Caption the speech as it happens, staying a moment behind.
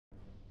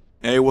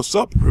Hey, what's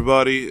up,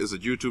 everybody? It's a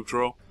YouTube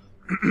troll.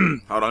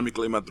 Hold on, let me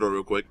clear my throat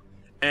real quick.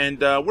 And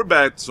we're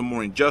back to some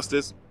more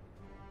Injustice.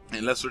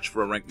 And let's search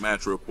for a ranked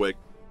match real quick.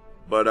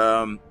 But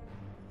a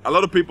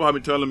lot of people have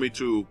been telling me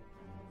to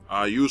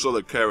use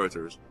other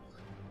characters.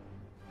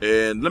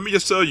 And let me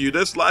just tell you,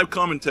 this live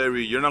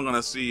commentary, you're not going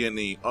to see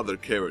any other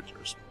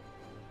characters.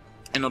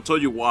 And I'll tell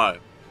you why.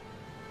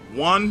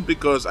 One,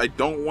 because I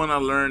don't want to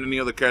learn any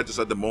other characters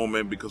at the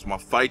moment because my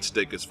fight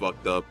stick is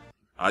fucked up.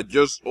 I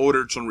just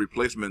ordered some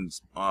replacement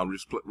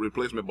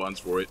buttons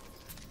for it.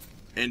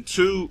 And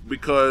two,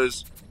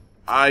 because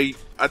I,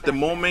 at the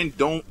moment,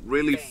 don't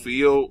really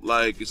feel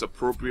like it's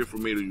appropriate for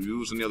me to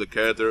use any other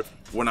character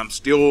when I'm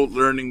still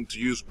learning to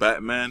use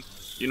Batman.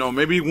 You know,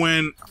 maybe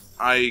when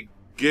I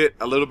get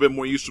a little bit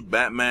more used to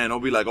Batman,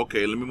 I'll be like,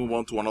 okay, let me move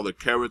on to another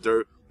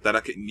character that I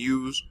can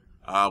use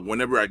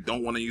whenever I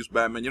don't want to use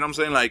Batman. You know what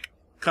I'm saying? Like,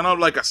 kind of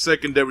like a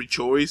secondary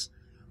choice.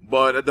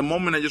 But at the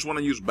moment, I just want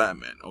to use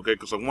Batman, okay?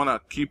 Because I want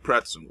to keep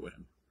practicing with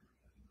him.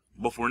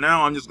 But for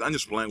now, I'm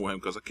just playing with him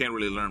because I can't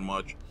really learn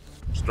much.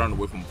 Starting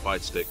away from a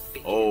fight stick.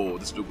 Oh,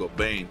 this dude got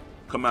Bane.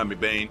 Come at me,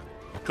 Bane.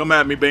 Come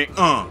at me, Bane.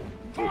 The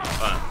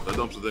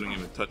dumpster didn't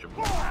even touch him.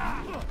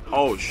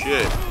 Oh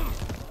shit.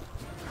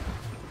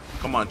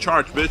 Come on,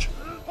 charge, bitch.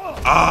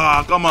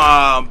 Ah, come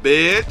on,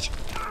 bitch.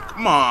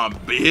 Come on,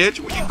 bitch.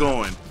 Where you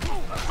going?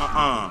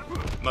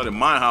 Not in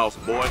my house,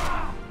 boy.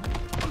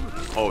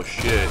 Oh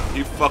shit,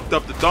 he fucked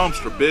up the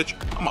dumpster, bitch.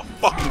 I'ma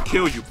fucking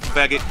kill you,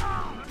 faggot.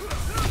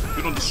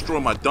 You don't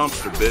destroy my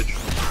dumpster, bitch.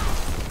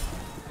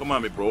 Come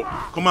on me, bro.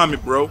 Come on me,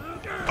 bro.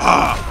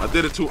 Ah, I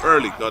did it too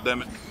early,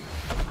 goddammit.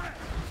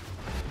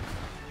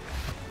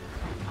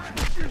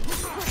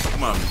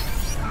 Come on me.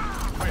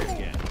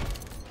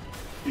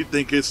 You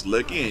think it's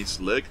slick? He ain't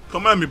slick.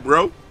 Come at me,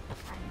 bro.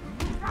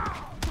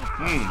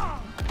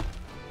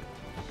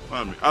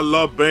 I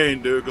love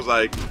Bane, dude, because,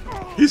 like,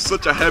 he's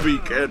such a heavy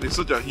character. He's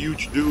such a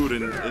huge dude,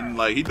 and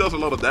like, he does a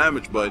lot of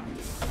damage, but...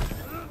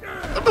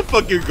 What the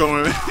fuck you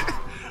going, man?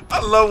 I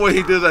love what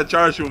he did that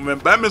charge move, man.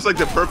 Batman's, like,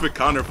 the perfect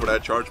counter for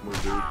that charge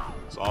move, dude.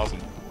 It's awesome.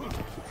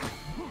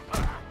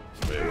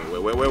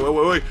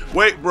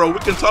 Wait, bro. We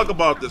can talk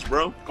about this,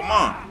 bro. Come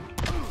on.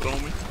 Throw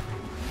me.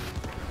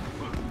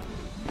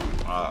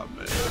 Ah,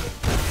 man.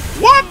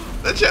 What?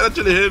 That shit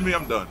actually hit me.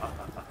 I'm done.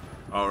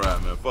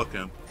 Alright, man. Fuck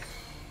him.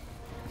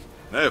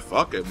 Hey,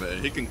 fuck it,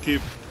 man. He can play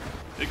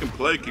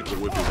keeper if he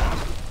wants.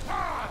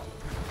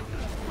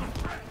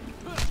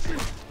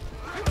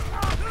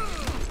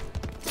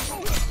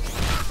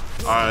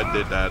 I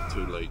did that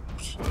too late.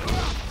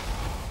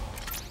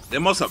 They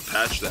must have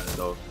patched that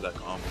though, that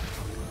combo.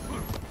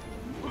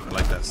 I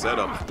like that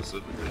setup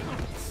specifically.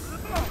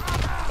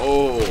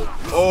 Oh,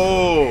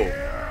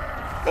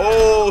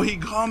 he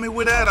got me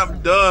with that.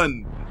 I'm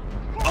done.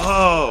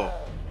 Oh,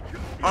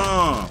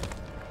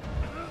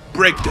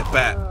 break the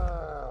bat.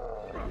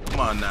 Come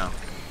on now.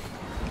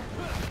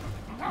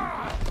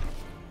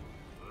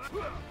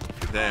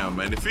 Damn,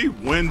 man. If he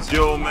wins,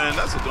 yo, man,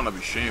 that's gonna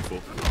be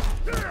shameful.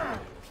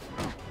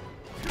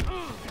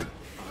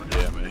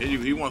 Yeah, man.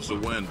 He wants to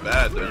win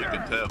bad, though. You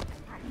can tell.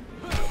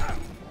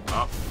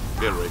 Oh,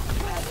 get ready.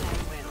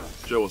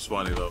 Joe was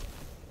funny, though.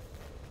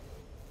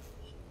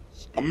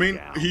 I mean,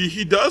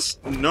 he does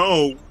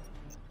know.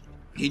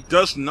 He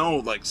does know,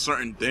 like,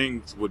 certain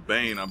things with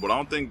Bane, but I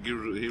don't think he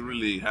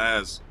really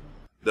has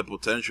the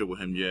potential with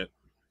him yet.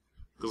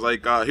 Because,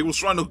 like, he was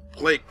trying to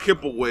play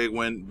Kip away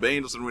when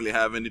Bane doesn't really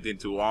have anything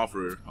to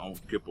offer on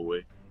Kip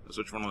away. Let's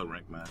search for another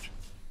ranked match.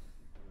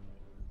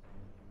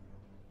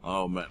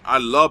 Oh, man. I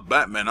love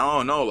Batman. I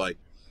don't know, like,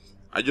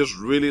 I just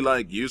really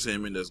like using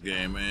him in this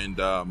game. And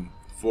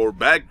for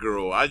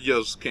Batgirl, I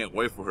just can't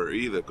wait for her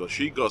either because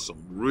she got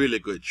some really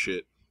good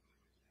shit.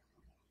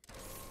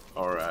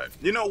 Alright.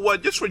 You know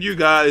what? Just for you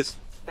guys.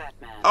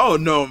 Batman. Oh,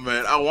 no,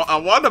 man. I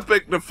want to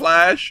pick the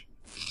Flash.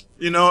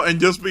 You know, and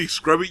just be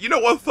scrubby. You know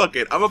what? Fuck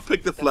it. I'm gonna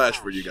pick the Flash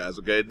for you guys,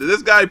 okay?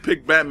 This guy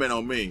picked Batman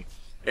on me,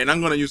 and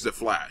I'm gonna use the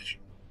Flash.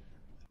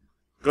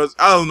 Because,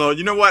 I don't know,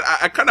 you know what?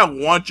 I kind of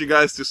want you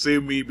guys to see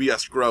me be a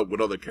scrub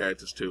with other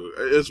characters, too.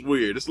 It's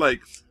weird. It's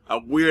like a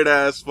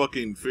weird-ass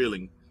fucking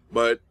feeling.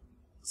 But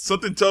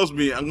something tells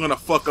me I'm gonna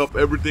fuck up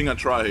everything I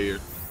try here.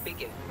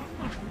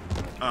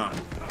 Come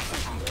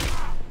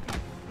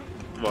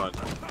on.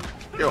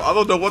 Yo, I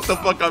don't know what the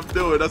fuck I'm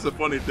doing. That's a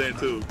funny thing,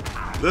 too.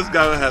 This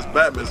guy has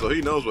Batman, so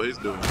he knows what he's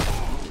doing.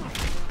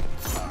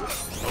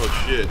 Oh,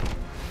 shit.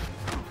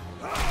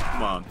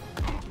 Come on.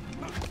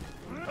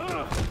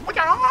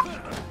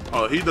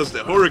 Oh, he does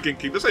the Hurricane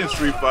Kick. This ain't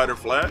Street Fighter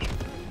Flash.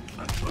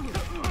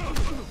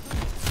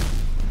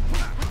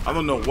 I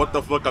don't know what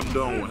the fuck I'm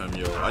doing with him,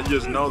 yo. I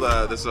just know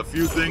that there's a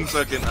few things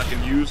I can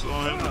use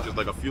on him, which is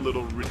like a few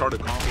little retarded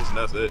combos, and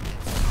that's it.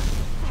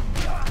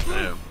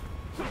 Damn.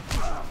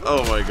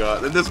 Oh my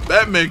god. And this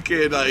Batman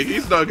kid, like,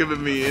 he's not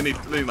giving me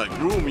anything like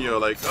room, yo.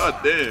 Like,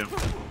 god damn.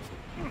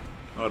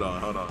 Hold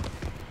on.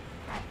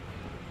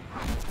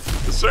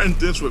 There's certain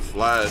things with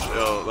Flash,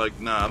 yo. Like,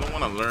 nah, I don't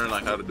want to learn,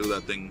 like, how to do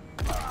that thing.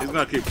 He's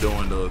gonna keep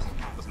doing those.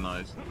 That's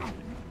nice.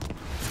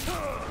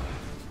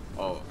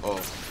 Oh.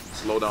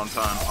 Slow down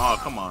time. Oh,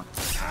 come on.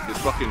 his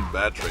fucking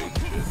bad trade and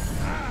shit.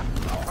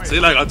 See,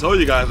 like I told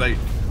you guys, like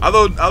I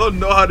don't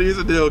know how to use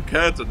a deal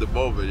cats at the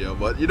moment, yo.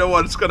 But you know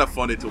what? It's kind of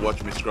funny to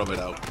watch me scrum it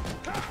out.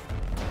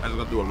 I'm just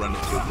gonna do a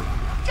random super.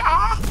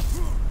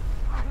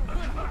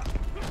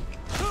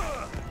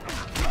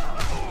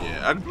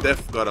 Yeah, I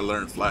def gotta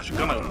learn Flash. I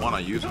kinda wanna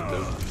use it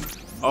too.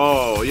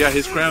 Oh yeah,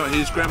 he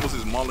scrambles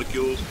his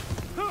molecules.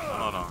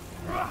 Hold on.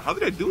 How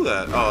did I do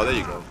that? Oh, there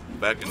you go.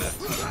 Back in that.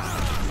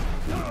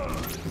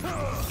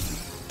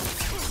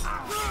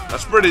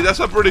 That's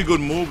a pretty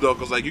good move though,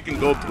 cause like you can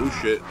go through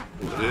shit.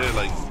 Yeah,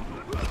 like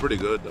it's pretty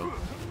good though.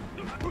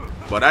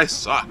 But I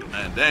suck,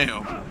 man.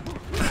 Damn.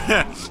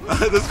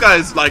 This guy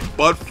is like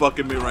butt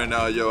fucking me right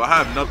now, yo. I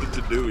have nothing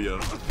to do, yo.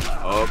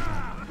 Oh,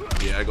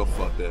 yeah, I go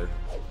fuck that.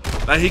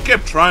 Like he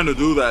kept trying to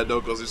do that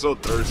though, cause he's so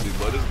thirsty,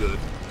 but it's good.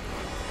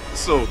 It's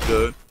so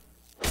good.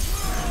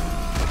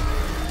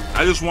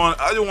 I just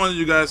wanted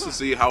you guys to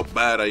see how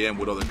bad I am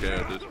with other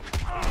characters.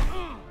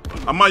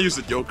 I might use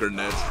the Joker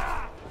next.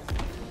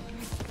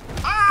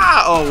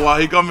 Ah! Oh wow,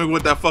 he got me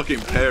with that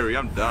fucking parry.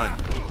 I'm done.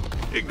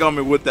 He got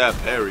me with that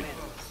parry.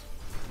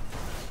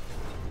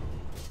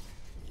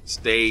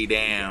 Stay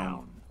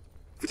down.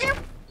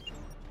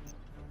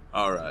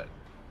 Alright.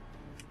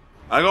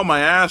 I got my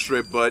ass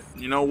ripped, but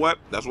you know what?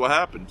 That's what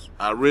happens.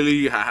 I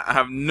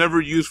have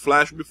never used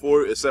Flash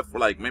before, except for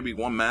like maybe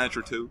one match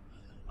or two.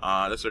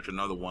 Let's search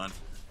another one.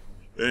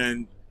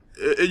 And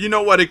you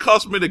know what? It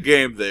cost me the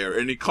game there,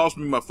 and it cost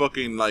me my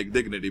fucking like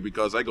dignity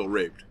because I got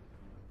raped.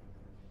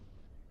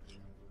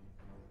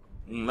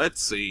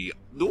 Let's see.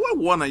 Do I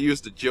want to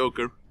use the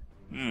Joker?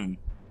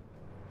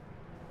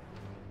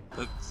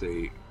 Let's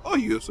see. I'll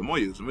use him.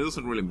 It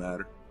doesn't really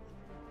matter.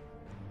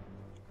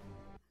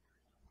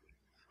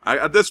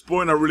 At this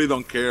point, I really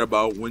don't care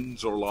about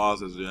wins or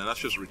losses. Yeah, that's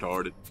just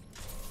retarded.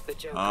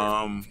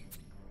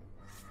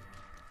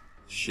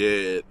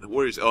 Shit.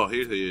 Where is? Oh,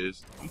 here he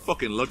is. I'm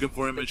fucking looking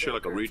for him and shit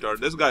like a retard.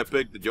 This guy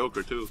picked the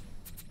Joker too.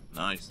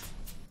 Nice.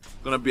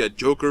 It's gonna be a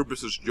Joker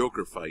versus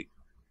Joker fight.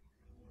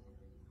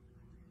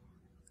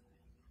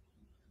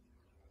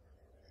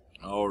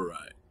 All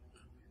right.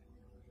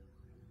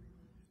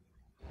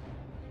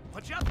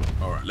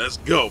 All right, let's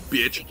go,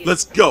 bitch.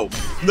 Let's go.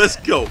 Let's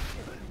go.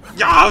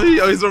 Yeah,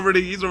 he's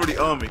already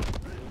on me.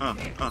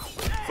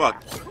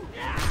 Fuck.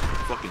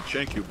 Fucking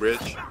shank you,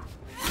 bitch.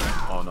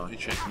 Oh no, he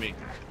shanked me.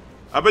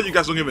 I bet you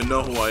guys don't even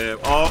know who I am.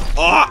 Oh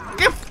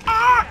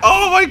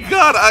my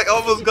god, I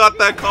almost got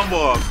that combo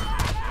off.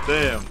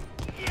 Damn.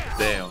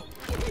 Damn.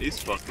 He's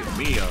fucking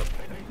me up.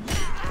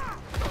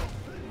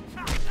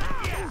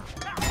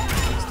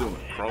 He's doing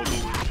crawls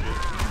over and shit.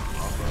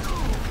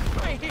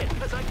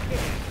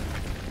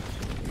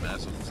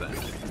 Massive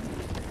savage.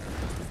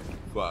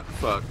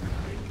 Fuck.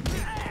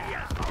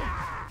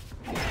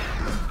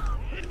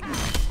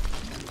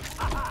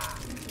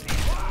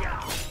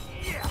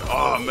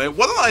 Oh man,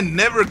 why don't I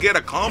never get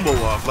a combo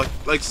off?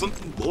 Like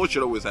something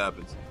bullshit always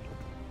happens.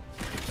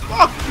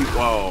 Fuck you!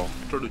 Wow,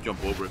 tried to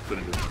jump over it,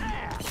 couldn't do it.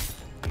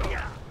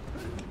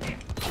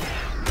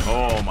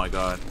 Oh my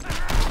god.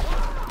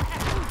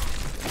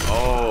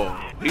 Oh,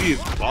 he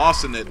is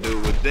bossing it,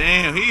 dude.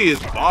 Damn, he is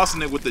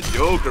bossing it with the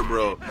Joker,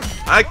 bro.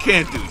 I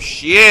can't do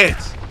shit.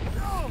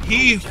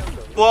 He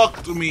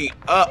fucked me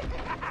up.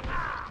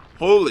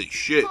 Holy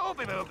shit.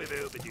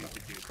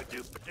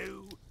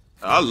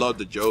 I love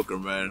the Joker,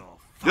 man.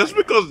 Just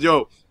because,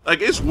 yo,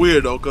 like, it's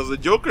weird, though, because the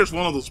Joker is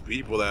one of those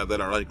people that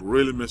are, like,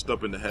 really messed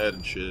up in the head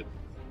and shit.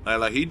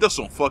 Like, he does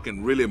some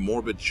fucking really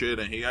morbid shit,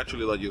 and he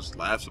actually, like, just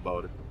laughs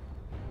about it.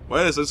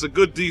 Well, it's a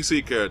good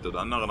DC character,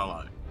 I'm not gonna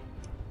lie.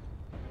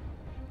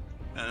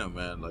 Yeah,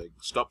 man, like,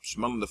 stop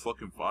smelling the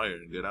fucking fire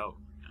and get out.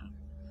 Yeah.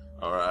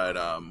 Alright,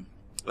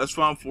 let's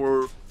find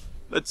for,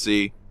 let's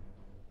see.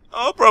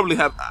 I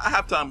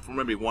have time for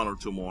maybe one or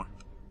two more.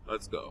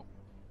 Let's go.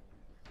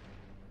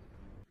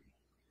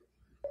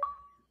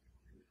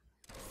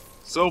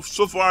 So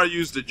far I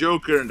used the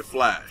Joker and the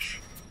Flash.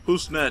 Who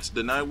snatched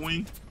the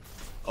Nightwing?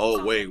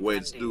 Oh wait,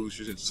 this dude's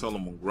using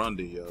Solomon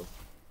Grundy, yo.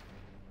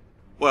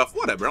 Well,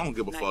 whatever, I don't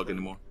give a fuck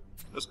anymore.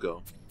 Let's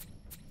go.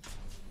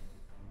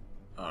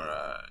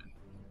 Alright.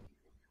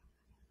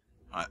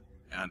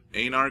 And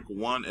Anarch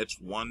 1,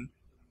 H1.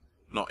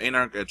 No,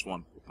 Anarch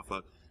H1. What the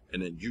fuck?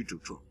 And then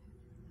YouTube Troll.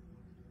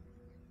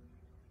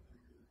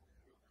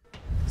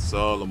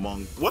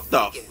 Solomon. What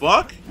the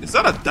fuck? Is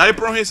that a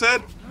diaper on his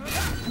head?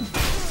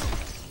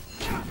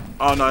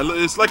 Oh no,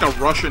 it's like a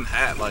Russian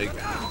hat, like,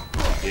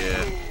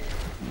 yeah.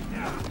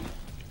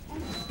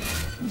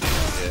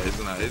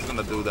 Yeah, he's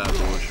gonna do that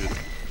bullshit.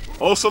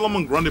 All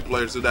Solomon Grundy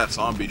players do that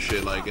zombie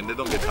shit, like, and they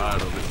don't get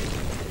tired of it.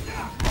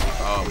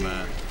 Oh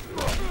man.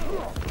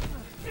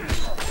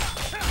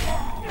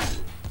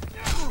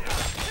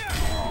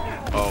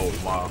 Oh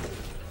wow.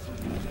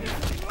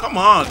 Come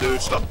on,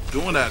 dude, stop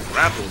doing that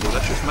grapple, dude.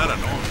 That shit's mad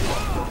annoying.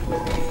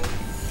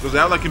 Because they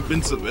have like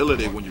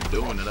invincibility when you're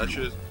doing it. That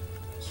shit's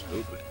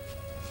stupid.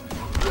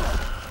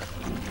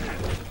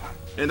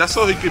 And that's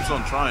all he keeps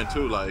on trying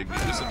too, like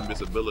this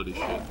invisibility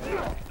shit.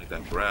 Like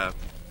that grab.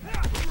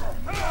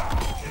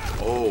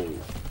 Oh.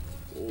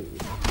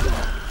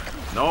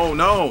 No,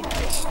 no.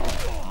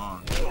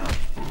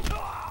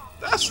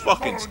 That's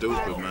fucking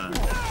stupid, man.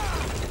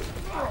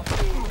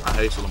 I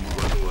hate some of my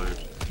running players.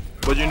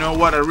 But you know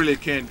what? I really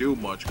can't do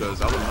much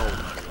because I don't know,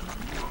 man.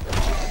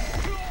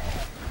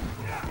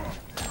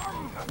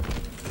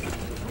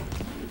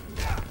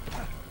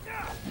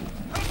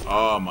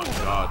 Oh my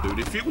god, dude.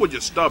 If he would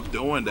just stop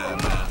doing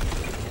that, man.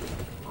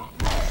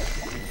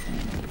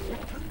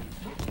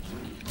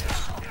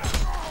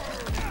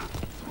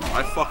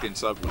 I fucking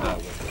suck with that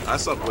one. I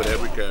suck with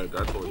every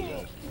character, I told you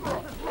guys.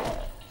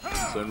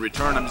 So in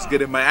return, I'm just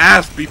getting my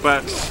ass beat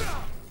back.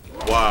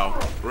 Wow.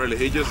 Really,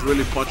 he just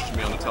really punched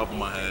me on the top of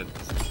my head.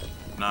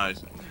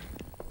 Nice.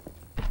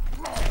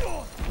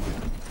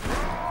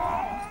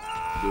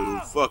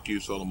 Dude, fuck you,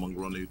 Solomon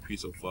Grundy, you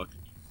piece of fuck.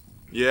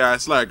 Yeah,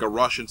 it's like a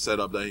Russian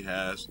setup that he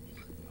has.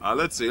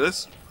 Let's see,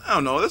 I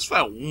don't know, let's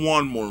fight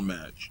one more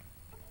match.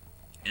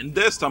 And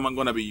this time I'm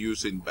gonna be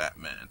using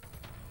Batman.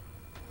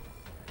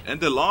 And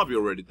the lobby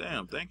already,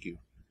 damn, thank you.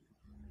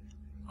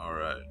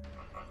 Alright,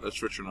 let's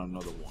switch on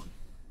another one.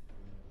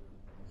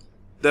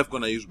 Definitely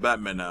gonna use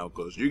Batman now,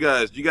 cause you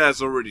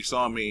guys already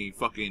saw me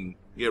fucking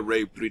get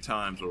raped 3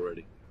 times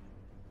already.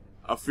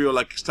 I feel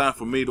like it's time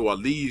for me to at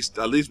least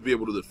be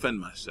able to defend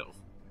myself.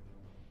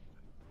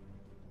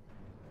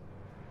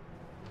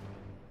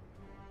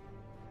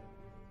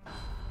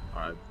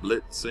 Alright,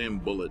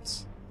 blitzing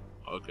bullets.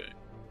 Okay.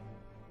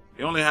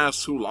 He only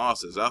has 2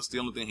 losses. That's the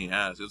only thing he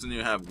has. He doesn't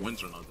even have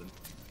wins or nothing.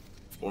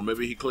 Or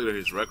maybe he cleared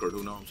his record.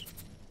 Who knows?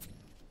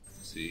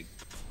 Let's see.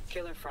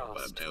 Killer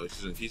Frost.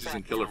 He's just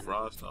in Killer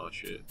Frost. Oh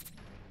shit.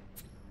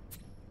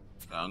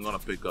 Nah, I'm gonna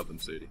pick Gotham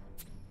City.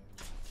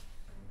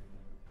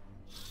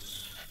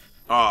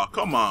 Aw, oh,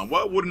 come on.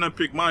 Why wouldn't I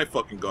pick my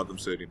fucking Gotham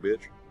City,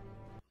 bitch?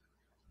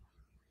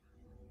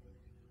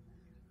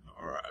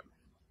 Alright.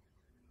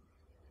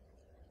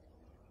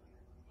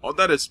 All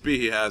that SP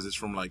he has is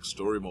from like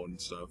story mode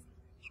and stuff.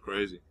 It's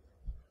crazy.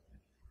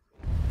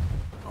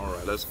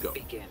 Alright, let's go.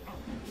 Begin.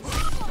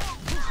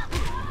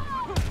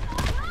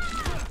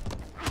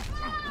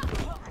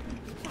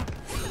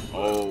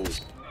 Oh,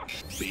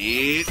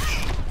 bitch.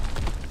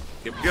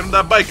 Get on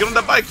that bike,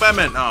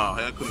 Batman. Oh,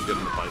 I couldn't get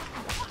on the bike.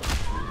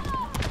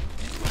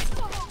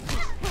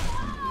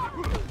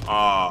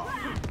 Oh,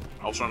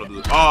 I was trying to do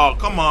this. Oh,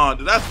 come on,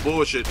 dude, that's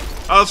bullshit.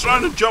 I was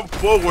trying to jump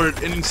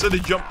forward and instead he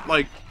jumped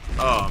like,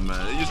 oh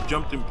man, he just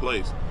jumped in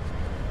place.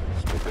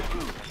 Stupid.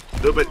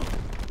 Stupid.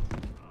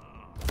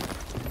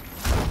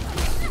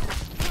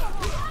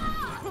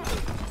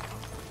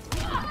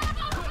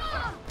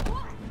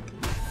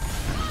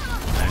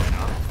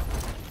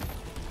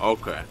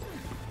 Okay.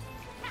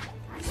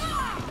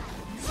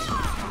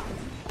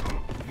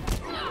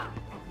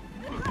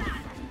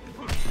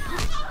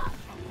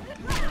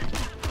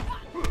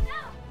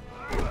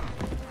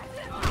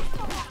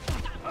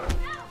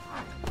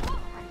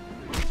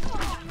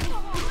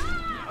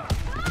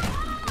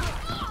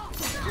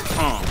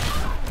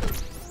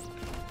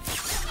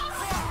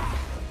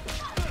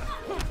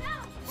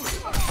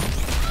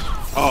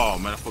 Oh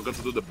man, I forgot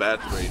to do the bat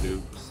ray,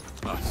 dude.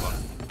 Oh,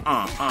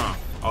 fuck.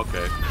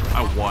 Okay.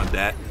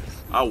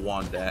 I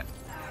want that.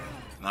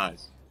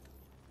 Nice.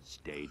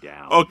 Stay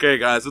down. Okay,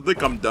 guys, I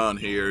think I'm done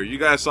here. You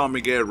guys saw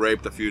me get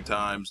raped a few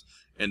times,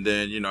 and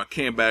then, you know, I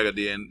came back at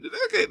the end. Did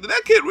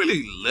that kid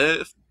really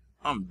live?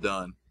 I'm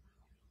done.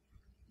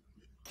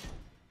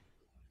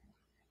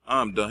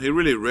 He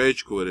really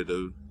rage quitted,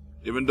 dude.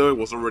 Even though it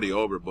was already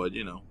over, but,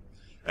 you know.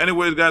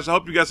 Anyways, guys, I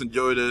hope you guys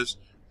enjoyed this.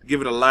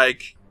 Give it a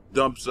like,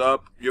 thumbs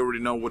up. You already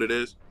know what it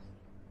is.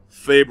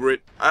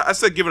 Favorite. I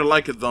said give it a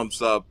like and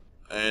thumbs up.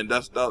 And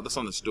that's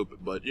something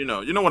stupid, but you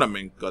know what I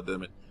mean. God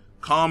damn it.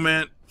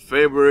 Comment,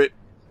 favorite,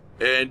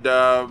 and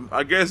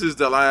I guess it's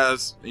the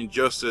last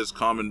Injustice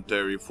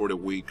commentary for the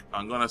week.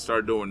 I'm gonna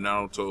start doing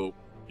Naruto,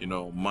 you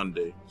know,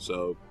 Monday.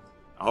 So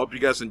I hope you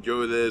guys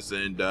enjoy this,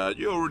 and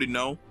you already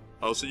know.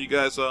 I'll see you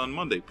guys on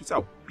Monday. Peace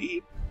out.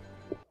 Beep.